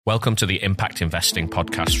Welcome to the Impact Investing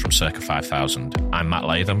podcast from Circa 5000. I'm Matt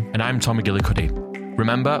Latham. And I'm Tom McGillicuddy.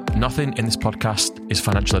 Remember, nothing in this podcast is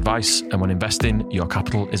financial advice, and when investing, your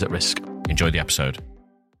capital is at risk. Enjoy the episode.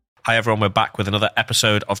 Hi everyone, we're back with another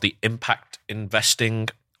episode of the Impact Investing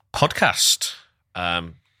podcast.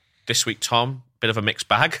 This week, Tom, bit of a mixed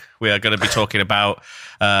bag. We are going to be talking about,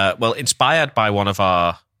 inspired by one of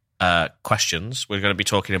our questions, we're going to be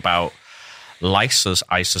talking about LISAs,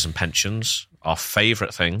 ISAs and pensions, our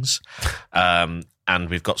favourite things. And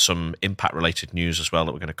we've got some impact-related news as well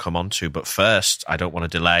that we're going to come on to. But first, I don't want to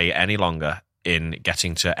delay any longer in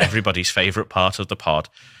getting to everybody's favourite part of the pod.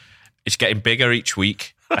 It's getting bigger each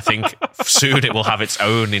week. I think soon it will have its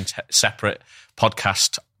own separate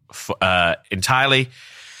podcast entirely.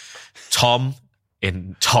 Tom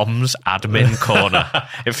in Tom's Admin Corner.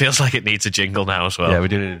 It feels like it needs a jingle now as well. Yeah, we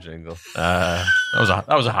do need a jingle. That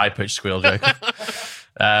was a high-pitched squeal, Jacob.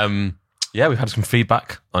 Yeah, we've had some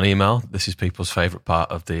feedback on email. This is people's favourite part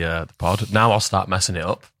of the pod. Now I'll start messing it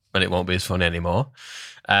up, and it won't be as funny anymore.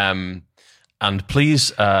 And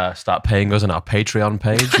please start paying us on our Patreon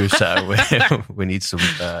page. We've said we need some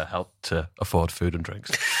help to afford food and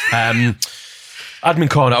drinks.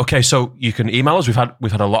 Admin Corner. Okay, so you can email us. We've had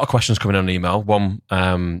a lot of questions coming in on email. One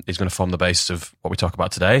is going to form the basis of what we talk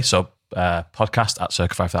about today. So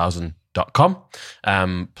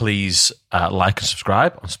podcast@circa5000.com. Please like and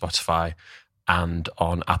subscribe on Spotify and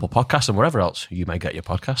on Apple Podcasts and wherever else you may get your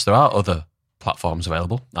podcasts. There are other platforms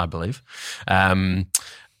available, I believe. And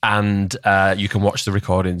you can watch the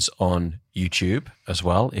recordings on YouTube as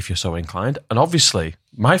well if you're so inclined. And obviously,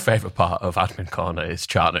 my favourite part of Admin Corner is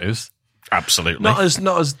chart news. Absolutely. Not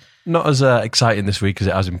as exciting this week as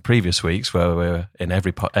it has in previous weeks, where we're in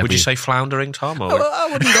every. Would you say floundering, Tom? Or? I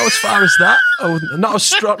wouldn't go as far as that. Not as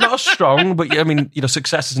strong, but I mean,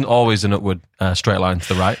 success isn't always an upward straight line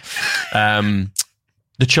to the right. The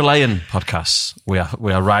Chilean podcasts, we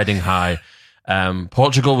are riding high.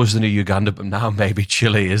 Portugal was the new Uganda, but now maybe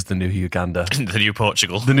Chile is the new Uganda. The new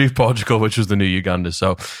Portugal. The new Portugal, which was the new Uganda.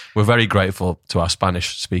 So we're very grateful to our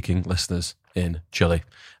Spanish-speaking listeners in Chile.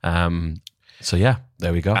 So yeah,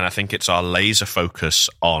 there we go. And I think it's our laser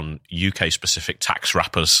focus on UK-specific tax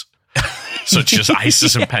wrappers, such as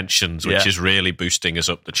ISAs and pensions, which is really boosting us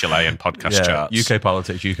up the Chilean podcast charts. UK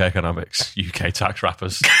politics, UK economics, UK tax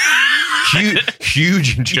wrappers.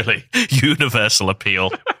 Huge in Chile. Universal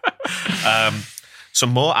appeal.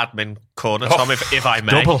 Some more Admin Corner, Tom, if I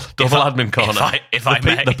may. Double Admin Corner. If I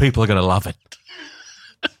may. The people are going to love it.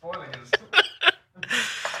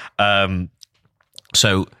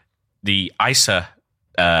 So the ISA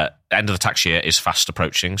end of the tax year is fast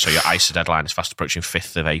approaching. So your ISA deadline is fast approaching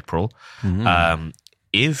 5th of April. Mm-hmm.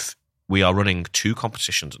 If we are running two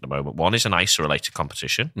competitions at the moment, one is an ISA-related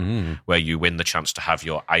competition where you win the chance to have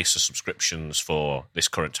your ISA subscriptions for this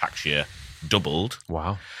current tax year doubled.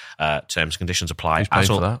 Wow. Terms and conditions apply. Who's paying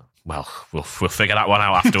for that? Well, we'll figure that one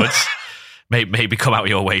out afterwards. Maybe come out with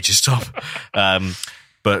your wages, Tom.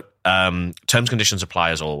 But terms and conditions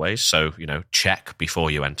apply as always. So, check before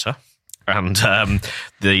you enter. And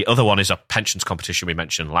the other one is a pensions competition we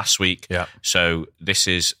mentioned last week. Yeah. So this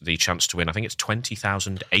is the chance to win, I think it's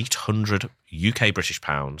 20,800 UK British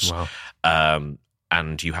pounds. Wow.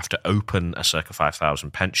 And you have to open a Circa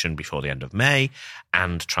 5000 pension before the end of May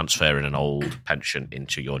and transfer in an old pension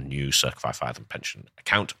into your new Circa 5000 pension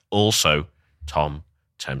account. Also, Tom,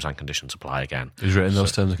 terms and conditions apply again. Who's written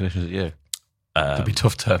those terms and conditions at you? Could be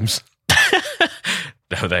tough terms.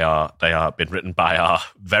 No, they are been written by our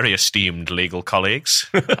very esteemed legal colleagues.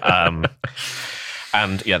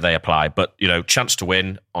 And yeah, they apply. But, chance to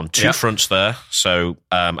win on two fronts there. So,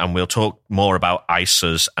 and we'll talk more about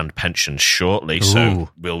ISAs and pensions shortly. Ooh. So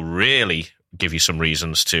we'll really give you some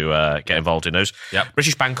reasons to get involved in those. Yep.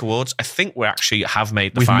 British Bank Awards, I think we actually have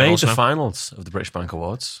made the We've finals. We've made the finals of the British Bank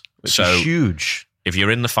Awards, which is huge. If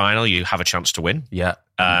you're in the final, you have a chance to win. Yeah.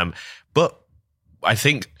 But I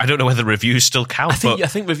don't know whether reviews still count. I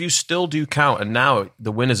think reviews still do count, and now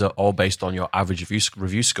the winners are all based on your average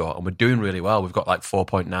review score, and we're doing really well. We've got like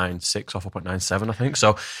 4.96 or 4.97, I think.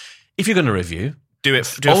 So if you're going to review, do a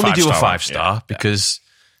 5-star, because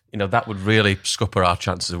that would really scupper our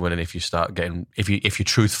chances of winning if you start getting if you're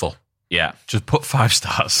truthful. Yeah, just put 5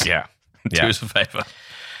 stars. Yeah, do us a favour.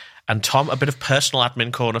 And Tom, a bit of personal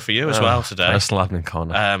admin corner for you as well today. Personal admin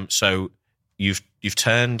corner. So you've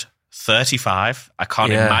turned 35. I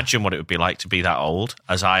can't imagine what it would be like to be that old,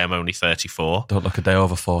 as I am only 34. Don't look a day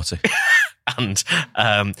over 40. And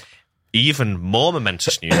even more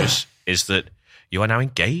momentous news is that you are now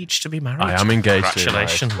engaged to be married. I am engaged.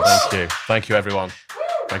 Congratulations. Thank you. Thank you, everyone.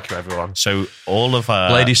 Thank you, everyone. So all of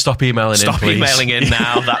ladies, stop emailing in, please. Stop emailing in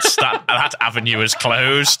now. That avenue is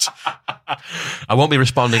closed. I won't be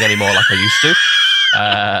responding anymore like I used to.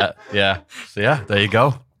 So there you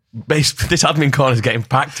go. This admin corner is getting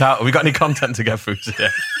packed out. Have we got any content to get through today?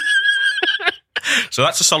 So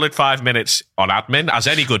that's a solid 5 minutes on admin, as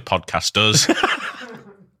any good podcast does.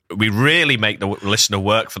 We really make the listener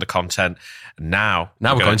work for the content. Now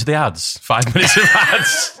we're going to the ads. 5 minutes of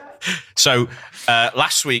ads. So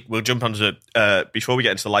last week, we'll jump onto before we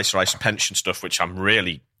get into the ISA pension stuff, which I'm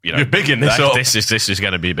really, you're big in this up. This is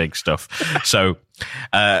going to be big stuff. So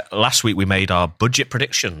last week we made our budget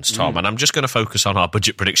predictions, Tom, and I'm just going to focus on our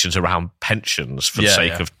budget predictions around pensions for the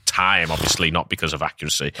sake of time, obviously not because of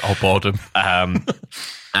accuracy or boredom.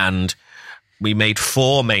 And we made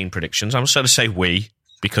 4 main predictions. I'm just going to say we,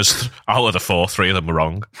 because out of the 4, 3 of them were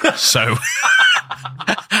wrong. So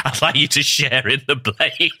I'd like you to share in the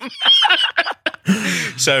blame.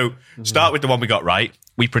 So start with the one we got right.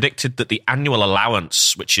 We predicted that the annual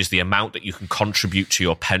allowance, which is the amount that you can contribute to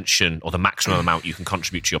your pension, or the maximum amount you can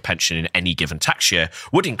contribute to your pension in any given tax year,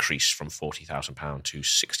 would increase from £40,000 to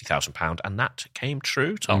 £60,000. And that came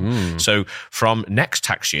true, Tom. So from next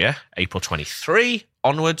tax year, April 23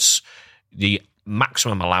 onwards, the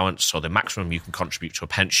maximum allowance, or the maximum you can contribute to a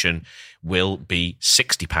pension, will be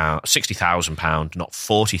 £60,000, not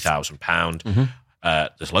 £40,000.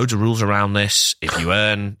 There's loads of rules around this. If you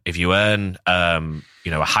earn a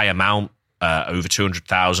high amount over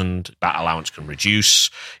 200,000, that allowance can reduce.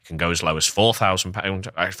 It can go as low as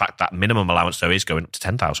 £4,000. In fact, that minimum allowance though is going up to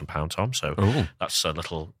 £10,000, Tom. So that's a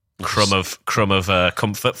little crumb of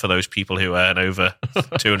comfort for those people who earn over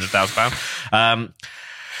 £200,000.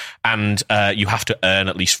 And you have to earn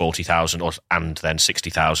at least 40,000 and then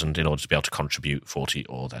 60,000 in order to be able to contribute 40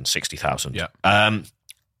 or then 60,000. Yeah.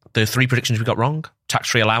 The 3 predictions we got wrong.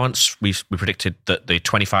 Tax-free allowance, we predicted that the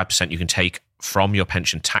 25% you can take from your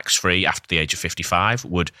pension tax-free after the age of 55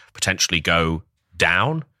 would potentially go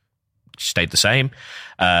down. Stayed the same.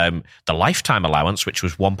 The lifetime allowance, which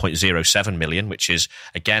was 1.07 million, which is,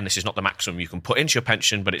 again, this is not the maximum you can put into your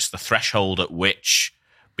pension, but it's the threshold at which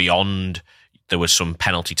beyond there was some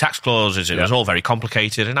penalty tax clauses. It was all very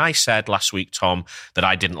complicated. And I said last week, Tom, that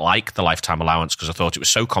I didn't like the lifetime allowance because I thought it was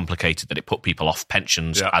so complicated that it put people off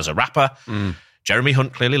pensions as a wrapper. Jeremy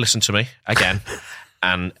Hunt clearly listened to me again.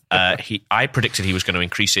 And I predicted he was going to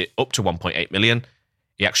increase it up to 1.8 million.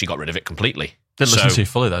 He actually got rid of it completely. Didn't listen to you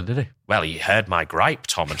fully then, did he? Well, he heard my gripe,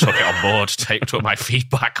 Tom, and took it on board, took my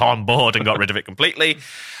feedback on board and got rid of it completely.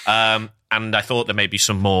 And I thought there may be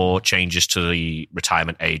some more changes to the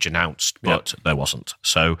retirement age announced, but there wasn't.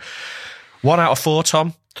 So 1 out of 4,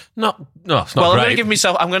 Tom. No, it's not well, great.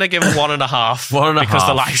 I'm going to give 1.5. 1.5. Because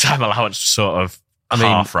the lifetime allowance is sort of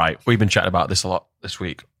half right. We've been chatting about this a lot this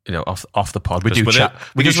week. Off the pod. We do chat.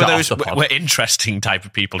 We're interesting type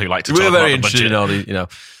of people who like to talk about the budget. We're very interested in all the,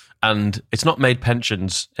 and it's not made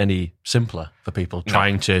pensions any simpler for people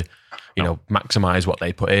trying to, maximise what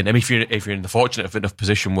they put in. I mean, if you're in the fortunate enough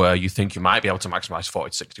position where you think you might be able to maximise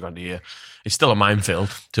 40 to 60 grand a year, it's still a minefield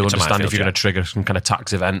to understand if you're going to trigger some kind of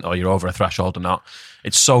tax event or you're over a threshold or not.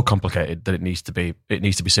 It's so complicated that it needs to be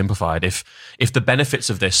simplified. If the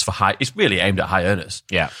benefits of this it's really aimed at high earners.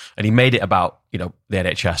 Yeah. And he made it about, the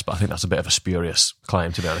NHS, but I think that's a bit of a spurious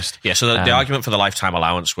claim, to be honest. Yeah, so the argument for the lifetime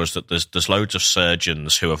allowance was that there's loads of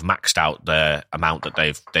surgeons who have maxed out their amount that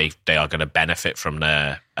they are going to benefit from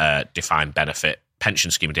their defined benefit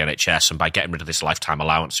pension scheme of the NHS, and by getting rid of this lifetime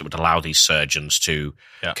allowance, it would allow these surgeons to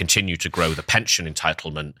continue to grow the pension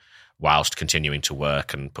entitlement whilst continuing to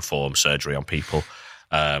work and perform surgery on people.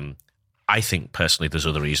 I think personally there's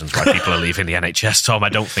other reasons why people are leaving the NHS, Tom. I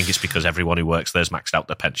don't think it's because everyone who works there's maxed out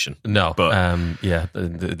their pension. No, but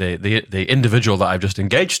the individual that I've just got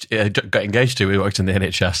engaged to, who works in the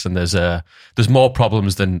NHS, and there's more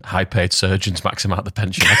problems than high paid surgeons maxing out the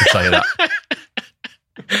pension. I can tell you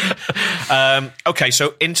that. Okay,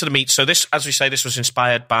 so into the meat. So this, as we say, this was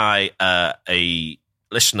inspired by a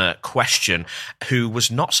listener question who was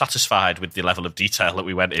not satisfied with the level of detail that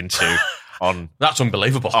we went into. That's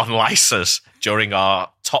unbelievable. On ISAs during our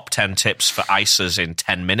top 10 tips for ISAs in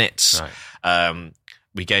 10 minutes. Right.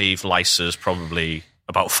 We gave ISAs probably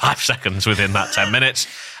about 5 seconds within that 10 minutes.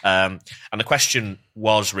 And the question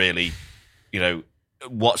was really,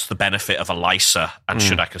 what's the benefit of a LISA and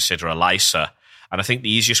should I consider a LISA? And I think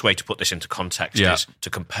the easiest way to put this into context is to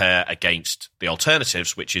compare against the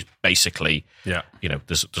alternatives, which is basically,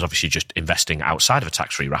 there's obviously just investing outside of a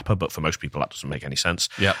tax-free wrapper, but for most people that doesn't make any sense.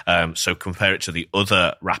 Yeah. So compare it to the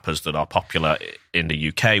other wrappers that are popular in the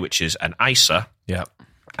UK, which is an ISA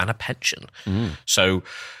and a pension. So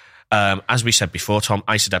As we said before, Tom,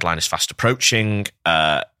 ISA deadline is fast approaching,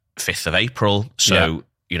 5th of April. So,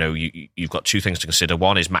 you've got two things to consider.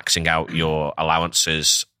 One is maxing out your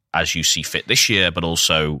allowances as you see fit this year, but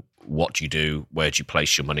also what do you do? Where do you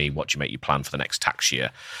place your money? What do you make your plan for the next tax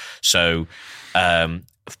year? So,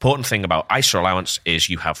 important thing about ISA allowance is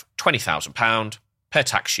you have £20,000 per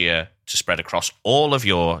tax year to spread across all of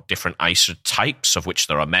your different ISA types, of which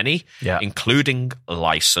there are many, including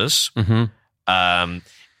LISAs.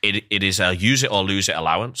 It is a use it or lose it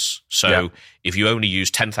allowance. So if you only use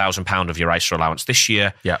 £10,000 of your ISA allowance this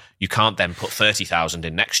year, you can't then put £30,000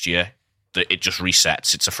 in next year. It just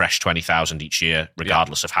resets. It's a fresh £20,000 each year,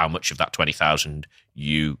 regardless of how much of that £20,000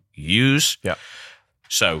 you use.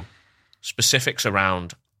 So specifics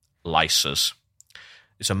around LISAs.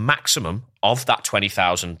 It's a maximum of that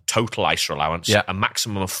 £20,000 total ISA allowance. A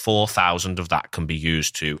maximum of £4,000 of that can be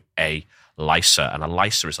used to a LISA, and a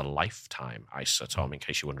LISA is a lifetime ISA, Tom, in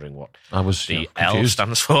case you're wondering what the L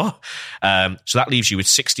stands for. So that leaves you with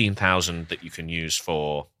 £16,000 that you can use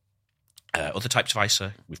for other types of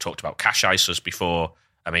ISA. We've talked about cash ISAs before.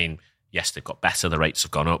 I mean, yes, they've got better, the rates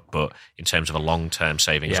have gone up, but in terms of a long-term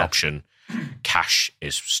savings option, cash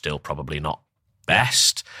is still probably not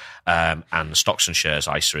best. And the stocks and shares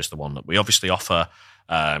ISA is the one that we obviously offer.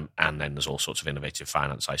 And then there's all sorts of innovative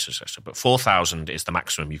finance ISAs, etc. But 4,000 is the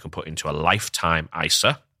maximum you can put into a lifetime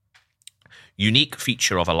ISA. Unique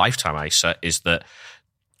feature of a lifetime ISA is that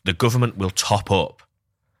the government will top up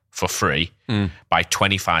for free by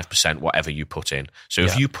 25% whatever you put in. So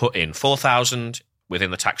if you put in 4,000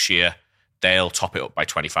 within the tax year, they'll top it up by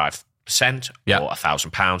 25% or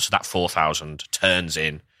 £1,000. So that 4,000 turns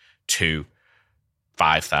in to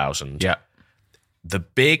 5,000. The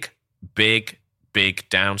big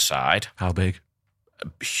downside. How big?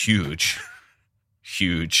 Huge.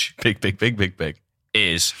 Big.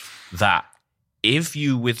 Is that if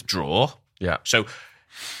you withdraw. So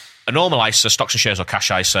a normal ISA, stocks and shares or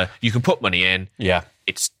cash ISA, you can put money in.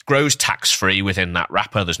 It grows tax-free within that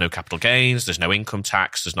wrapper. There's no capital gains. There's no income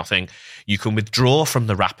tax. There's nothing. You can withdraw from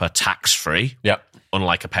the wrapper tax-free,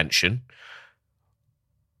 unlike a pension.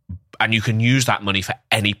 And you can use that money for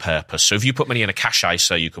any purpose. So if you put money in a cash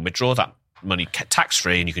ISA, you can withdraw that money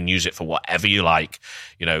tax-free and you can use it for whatever you like.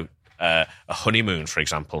 A honeymoon, for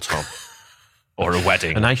example, Tom, or a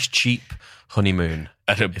wedding. A nice cheap honeymoon,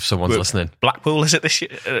 if someone's listening. Blackpool, is it this year?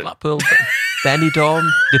 Blackpool, Benidorm.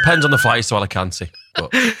 Depends on the flights to Alicante.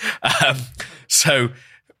 But.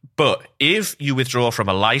 But if you withdraw from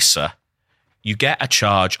a LISA, you get a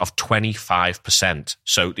charge of 25%.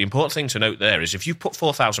 So the important thing to note there is if you put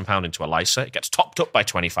 £4,000 into a LISA, it gets topped up by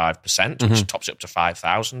 25%, which tops it up to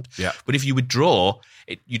 5,000. But if you withdraw,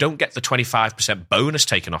 you don't get the 25% bonus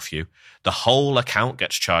taken off you. The whole account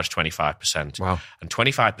gets charged 25%. Wow. And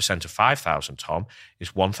 25% of 5,000, Tom,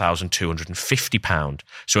 is £1,250.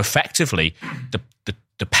 So effectively,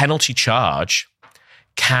 the penalty charge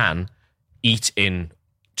can eat in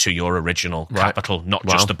to your original capital, not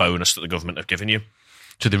just the bonus that the government have given you.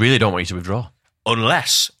 So they really don't want you to withdraw?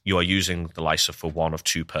 Unless you are using the LISA for one of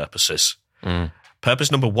two purposes. Purpose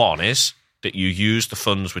number one is that you use the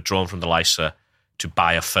funds withdrawn from the LISA to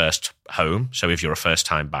buy a first home, so if you're a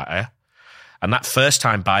first-time buyer. And that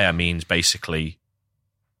first-time buyer means basically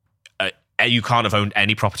you can't have owned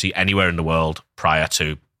any property anywhere in the world prior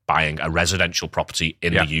to buying a residential property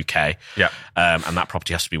in the UK. And that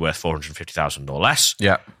property has to be worth 450,000 or less.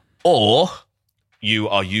 Or you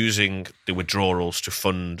are using the withdrawals to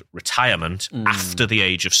fund retirement after the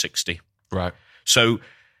age of 60. So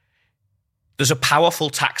there's a powerful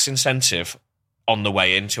tax incentive on the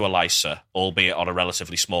way into a LISA, albeit on a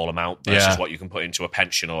relatively small amount versus what you can put into a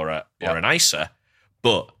pension or an ISA.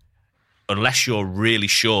 But unless you're really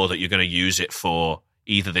sure that you're going to use it for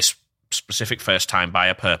either this specific first-time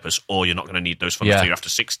buyer purpose or you're not going to need those funds until you're after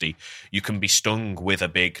 60, you can be stung with a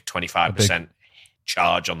big 25%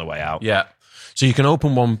 charge on the way out. So you can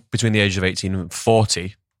open one between the ages of 18 and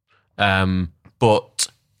 40, but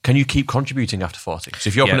can you keep contributing after 40? So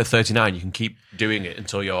if you open at 39, you can keep doing it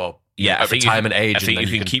until you're at retirement age. I think you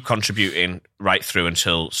can keep contributing right through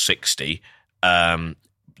until 60. The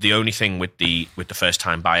only thing with the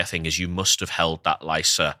first-time buyer thing is you must have held that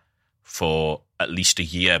LISA for at least a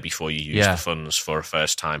year before you use the funds for a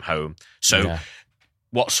first-time home. So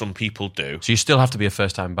what some people do... So you still have to be a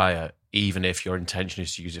first-time buyer, even if your intention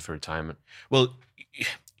is to use it for retirement? Well,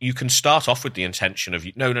 you can start off with the intention of...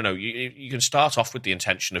 No. You can start off with the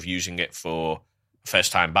intention of using it for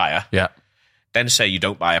first-time buyer. Then say you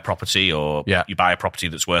don't buy a property or you buy a property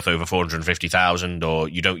that's worth over 450,000 or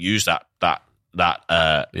you don't use that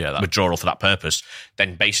withdrawal for that purpose,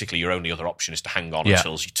 then basically your only other option is to hang on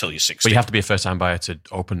until you're 60. But you have to be a first time buyer to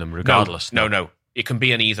open them regardless. No. It can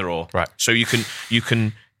be an either or. Right. So you can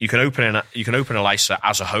open an ISA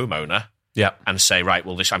as a homeowner. Yeah. And say, right,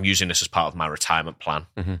 well, I'm using this as part of my retirement plan.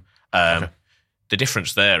 Mm-hmm. The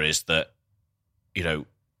difference there is that,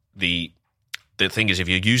 the thing is, if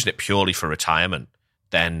you're using it purely for retirement,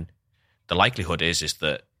 then the likelihood is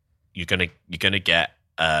that you're gonna get,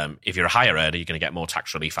 if you're a higher earner, you're gonna get more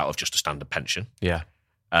tax relief out of just a standard pension. Yeah.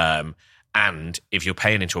 And if you're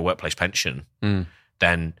paying into a workplace pension,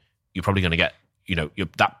 then you're probably going to get,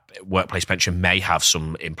 that workplace pension may have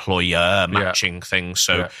some employer matching things.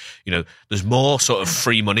 So, there's more sort of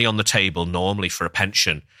free money on the table normally for a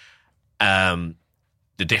pension. The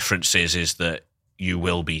difference is that you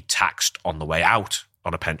will be taxed on the way out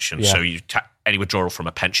on a pension. Yeah. So any withdrawal from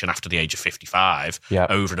a pension after the age of 55,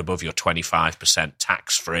 over and above your 25%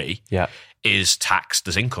 tax-free, is taxed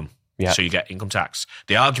as income. Yeah. So you get income tax.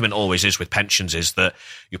 The argument always is with pensions is that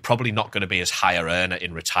you're probably not going to be as high a earner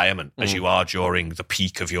in retirement as you are during the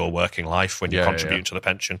peak of your working life when you're contributing to the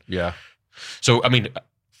pension. Yeah. So, I mean,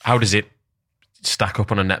 how does it stack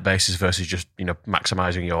up on a net basis versus just,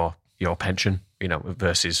 maximising your pension,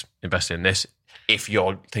 versus investing in this if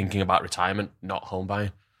you're thinking about retirement, not home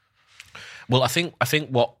buying? Well, I think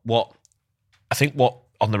what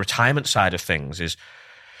on the retirement side of things is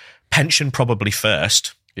pension probably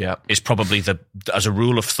first. Yeah, is probably as a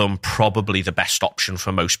rule of thumb, probably the best option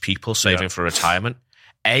for most people saving for retirement.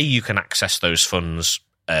 A, you can access those funds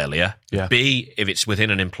earlier. Yeah. B, if it's within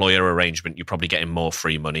an employer arrangement, you're probably getting more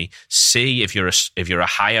free money. C, if you're a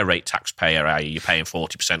higher rate taxpayer, i.e. you're paying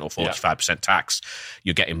 40% or 45% tax,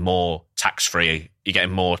 you're getting more tax free. You're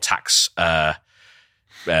getting more tax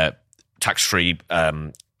free.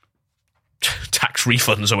 Tax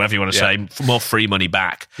refunds or whatever you want to say, more free money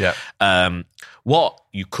back. Yeah. What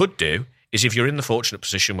you could do is, if you're in the fortunate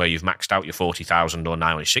position where you've maxed out your 40,000 or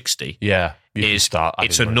now you're 60,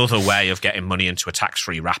 it's another way of getting money into a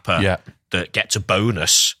tax-free wrapper that gets a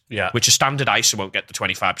bonus, which a standard ISA won't get the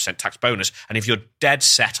 25% tax bonus. And if you're dead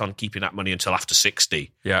set on keeping that money until after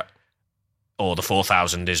 60, or the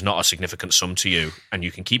 4,000 is not a significant sum to you, and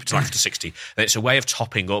you can keep it till after 60, then it's a way of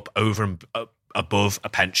topping up over and above a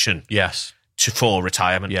pension. Yes. For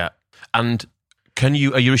retirement. Yeah. And are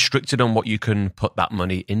you restricted on what you can put that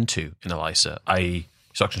money into in an ISA, i.e.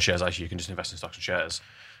 stocks and shares ISA, you can just invest in stocks and shares?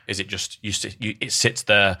 Is it just, it sits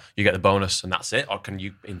there, you get the bonus and that's it? Or can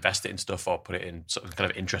you invest it in stuff or put it in sort of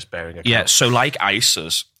kind of interest-bearing account? Yeah, so like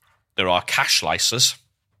ISAs, there are cash ISAs,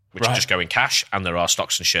 which just go in cash, and there are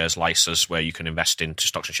stocks and shares ISAs where you can invest into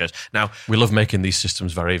stocks and shares. Now, we love making these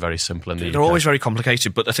systems very, very simple. They're always very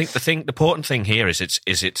complicated, but I think the important thing here is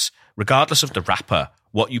it's regardless of the wrapper,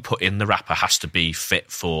 what you put in the wrapper has to be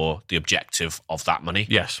fit for the objective of that money.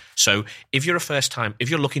 Yes. So if you're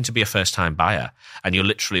looking to be a first-time buyer and you're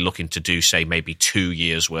literally looking to do, say, maybe 2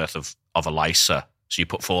 years worth of a ISA, so you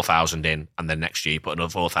put 4,000 in, and then next year you put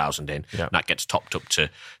another 4,000 in, and that gets topped up to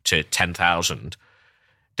 10,000.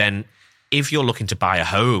 Then if you're looking to buy a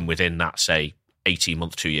home within that, say,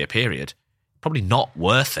 18-month, 2-year period, probably not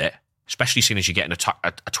worth it, especially seeing as you're getting a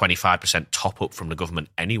 25% top-up from the government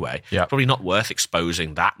anyway. Yeah. Probably not worth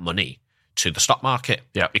exposing that money to the stock market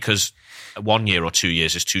because 1 year or 2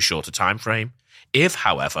 years is too short a time frame. If,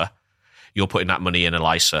 however, you're putting that money in an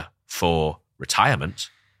ISA for retirement,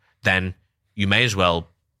 then you may as well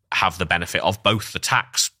have the benefit of both the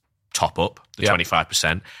tax top-up, the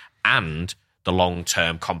 25%, and the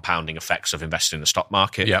long-term compounding effects of investing in the stock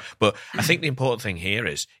market. Yep. But I think the important thing here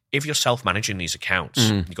is if you're self-managing these accounts,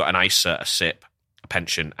 you've got an ISA, a SIP, a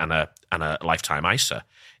pension, and a lifetime ISA,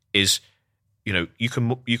 is you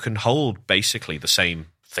can hold basically the same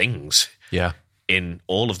things in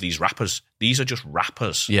all of these wrappers. These are just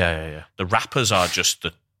wrappers. Yeah. The wrappers are just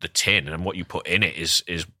the tin, and what you put in it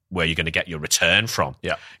is where you're going to get your return from.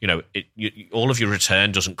 Yeah. All of your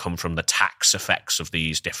return doesn't come from the tax effects of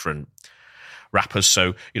these different wrappers.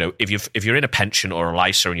 So, if you're in a pension or a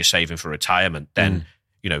ISA and you're saving for retirement, then,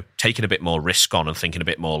 taking a bit more risk on and thinking a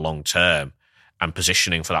bit more long term and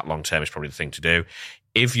positioning for that long term is probably the thing to do.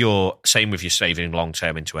 If you're, same with your saving long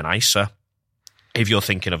term into an ISA, if you're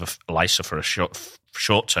thinking of a ISA for a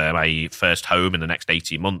short term, i.e. first home in the next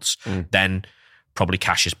 18 months, then probably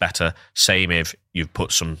cash is better. Same if you've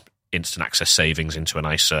put some instant access savings into an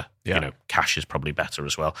ISA, cash is probably better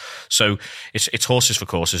as well. So it's horses for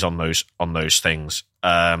courses on those things.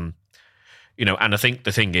 And I think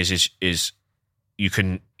the thing is you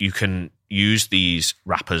can use these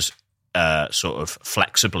wrappers sort of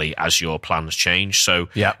flexibly as your plans change. So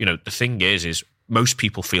the thing is most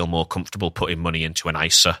people feel more comfortable putting money into an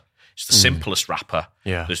ISA It's the simplest wrapper.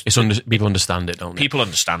 Yeah, people understand it, don't they? People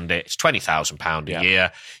understand it. It's £20,000 a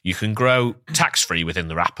year. You can grow tax-free within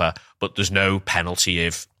the wrapper, but there's no penalty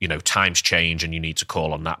if, times change and you need to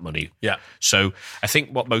call on that money. Yeah. So I think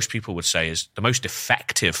what most people would say is the most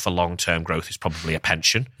effective for long-term growth is probably a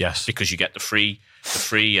pension. Yes. Because you get the free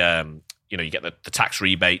you get the tax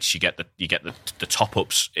rebates, you get the top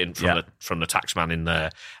ups in from the tax man in there,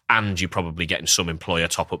 and you're probably getting some employer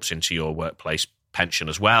top ups into your workplace pension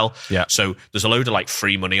as well. Yeah. So there's a load of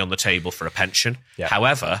free money on the table for a pension. Yeah.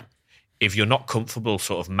 However, if you're not comfortable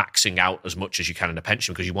sort of maxing out as much as you can in a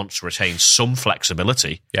pension because you want to retain some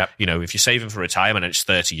flexibility, if you're saving for retirement and it's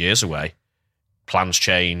 30 years away, plans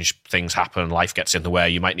change, things happen, life gets in the way,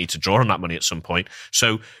 you might need to draw on that money at some point.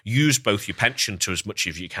 So use both your pension to as much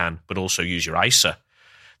as you can, but also use your ISA.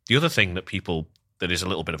 The other thing that is a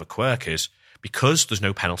little bit of a quirk is because there's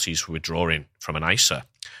no penalties for withdrawing from an ISA,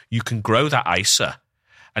 you can grow that ISA.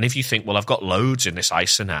 And if you think, well, I've got loads in this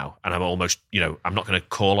ISA now, and I'm almost, I'm not going to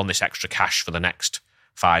call on this extra cash for the next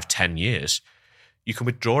 5-10 years, you can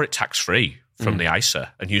withdraw it tax-free from the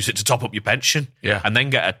ISA and use it to top up your pension, and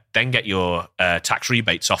then get your tax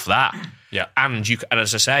rebates off that. Yeah, and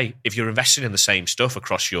as I say, if you're investing in the same stuff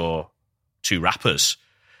across your two wrappers,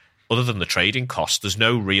 other than the trading cost, there's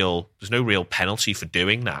no real penalty for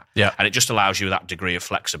doing that. Yeah, and it just allows you that degree of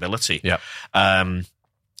flexibility. Yeah,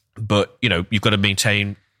 but you've got to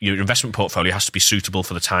maintain your investment portfolio has to be suitable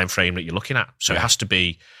for the time frame that you're looking at. So it has to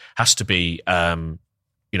be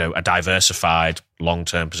a diversified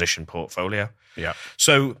long-term position portfolio. Yeah.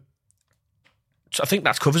 So I think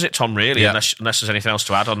that covers it, Tom, really, unless there's anything else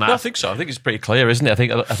to add on that. No, I think so. I think it's pretty clear, isn't it?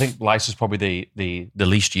 I think LISA is probably the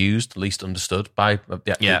least used, least understood by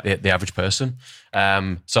the average person.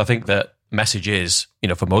 So I think that message is,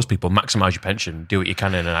 for most people, maximize your pension, do what you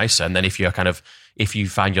can in an ISA, and then if you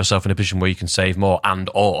find yourself in a position where you can save more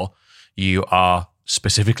or you are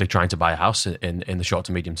specifically trying to buy a house in the short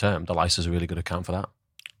to medium term, the LISA is a really good account for that.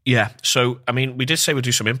 Yeah. So, I mean, we did say we'd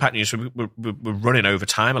do some impact news. So we're running over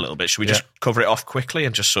time a little bit. Should we just cover it off quickly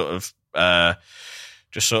and just sort of have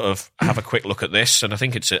a quick look at this? And I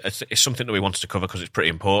think it's something that we wanted to cover because it's pretty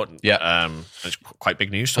important. Yeah. It's quite big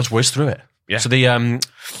news. Let's whiz through it. Yeah. So the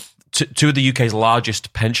two of the UK's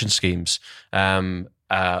largest pension schemes,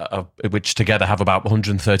 which together have about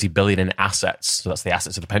 130 billion in assets. So that's the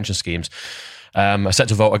assets of the pension schemes. Are set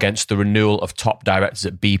to vote against the renewal of top directors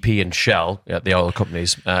at BP and Shell, the oil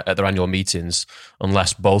companies, at their annual meetings,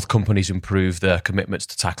 unless both companies improve their commitments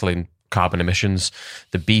to tackling carbon emissions.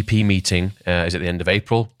 The BP meeting is at the end of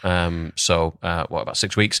April, about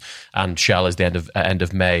 6 weeks, and Shell is the end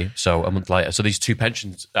of May, so a month later. So these two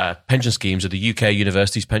pension schemes are the UK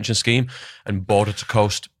Universities Pension Scheme and Border to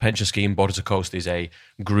Coast Pension Scheme. Border to Coast is a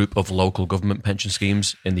group of local government pension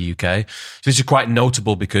schemes in the UK. So this is quite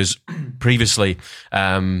notable because previously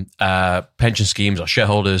pension schemes or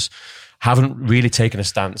shareholders haven't really taken a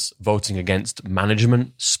stance voting against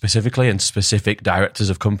management specifically and specific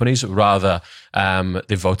directors of companies. Rather,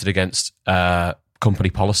 they've voted against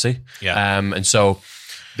company policy. Yeah. And so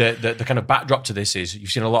the kind of backdrop to this is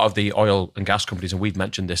you've seen a lot of the oil and gas companies, and we've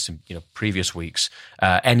mentioned this in previous weeks.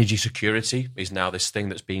 Energy security is now this thing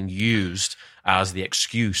that's being used as the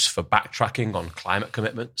excuse for backtracking on climate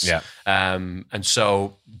commitments. Yeah. And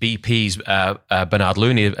so BP's Bernard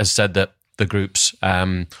Looney has said that the group's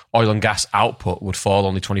oil and gas output would fall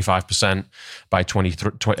only 25% by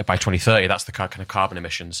 2030. That's the kind of carbon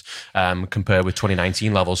emissions compared with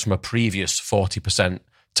 2019 levels from a previous 40%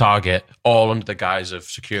 target, all under the guise of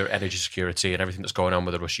energy security and everything that's going on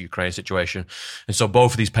with the Russia-Ukraine situation. And so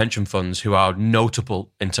both of these pension funds, who are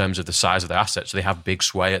notable in terms of the size of their assets, so they have big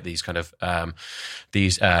sway at these kind of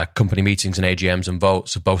company meetings and AGMs and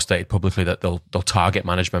votes, have both stated publicly that they'll target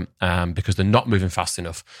management because they're not moving fast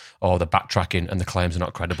enough, or they're backtracking and the claims are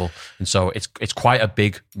not credible. And so it's quite a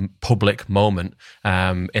big public moment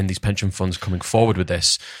in these pension funds coming forward with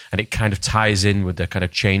this, and it kind of ties in with the kind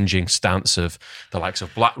of changing stance of the likes of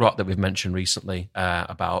BlackRock that we've mentioned recently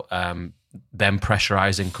about them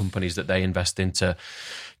pressurizing companies that they invest into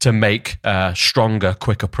to make stronger,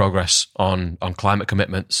 quicker progress on climate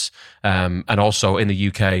commitments. And also in the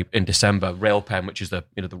UK in December, Railpen, which is the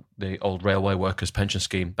old railway workers pension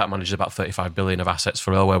scheme that manages about 35 billion of assets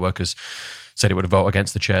for railway workers, said it would vote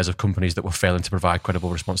against the chairs of companies that were failing to provide credible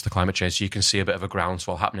response to climate change. So you can see a bit of a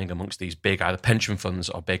groundswell happening amongst these big either pension funds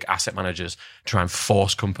or big asset managers to try and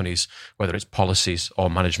force companies, whether it's policies or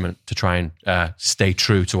management, to try and stay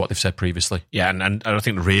true to what they've said previously. Yeah, and I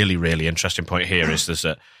think the really, really interesting point here is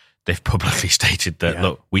that they've publicly stated that,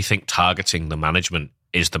 look, we think targeting the management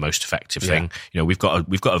is the most effective thing. You know, we've got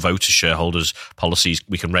a vote as shareholders. Policies,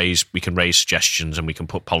 we can raise suggestions, and we can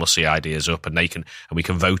put policy ideas up, and we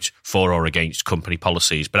can vote for or against company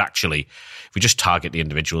policies. But actually, if we just target the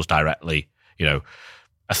individuals directly, you know,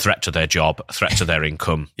 a threat to their job, a threat to their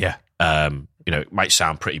income. You know, it might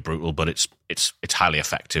sound pretty brutal, but it's highly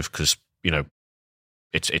effective because, you know,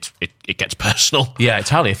 it gets personal. Yeah, it's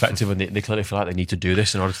highly effective, and they clearly feel like they need to do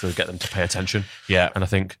this in order to get them to pay attention. Yeah, and I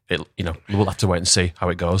think we'll have to wait and see how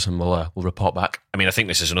it goes, and we'll report back. I mean, I think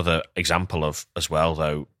this is another example of, as well,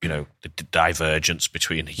 though, you know, the divergence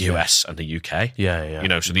between the US and the UK. Yeah. You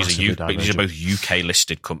know, so these are both UK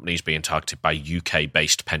listed companies being targeted by UK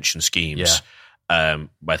based pension schemes.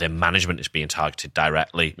 Where their management is being targeted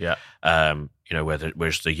directly. You know,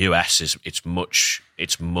 whereas the US it's much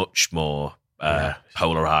more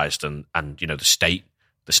polarized, and you know, the state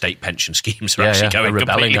pension schemes are actually going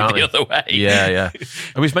completely the other way.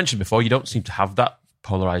 And we've mentioned before, you don't seem to have that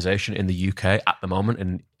polarization in the UK at the moment,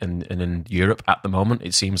 and in Europe at the moment.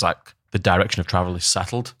 It seems like the direction of travel is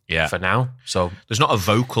settled for now. So there's not a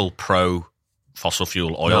vocal pro fossil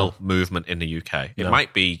fuel oil movement in the UK. It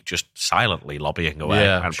might be just silently lobbying away,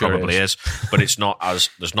 and probably is, but it's not as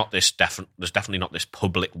there's definitely not this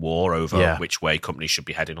public war over which way companies should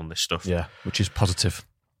be heading on this stuff. Which is positive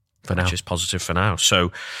for now.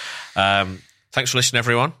 So thanks for listening,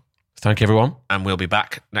 everyone. Thank you, everyone, and we'll be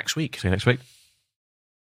back next week. See you next week.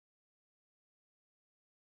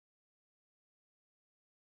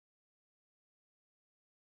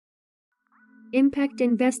 Impact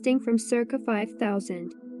Investing from Circa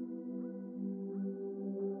 5000.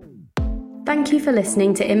 Thank you for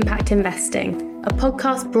listening to Impact Investing, a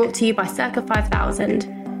podcast brought to you by Circa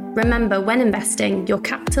 5000. Remember, when investing, your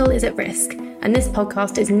capital is at risk, and this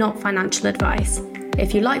podcast is not financial advice.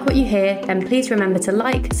 If you like what you hear, then please remember to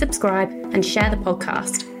like, subscribe, and share the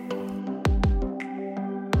podcast.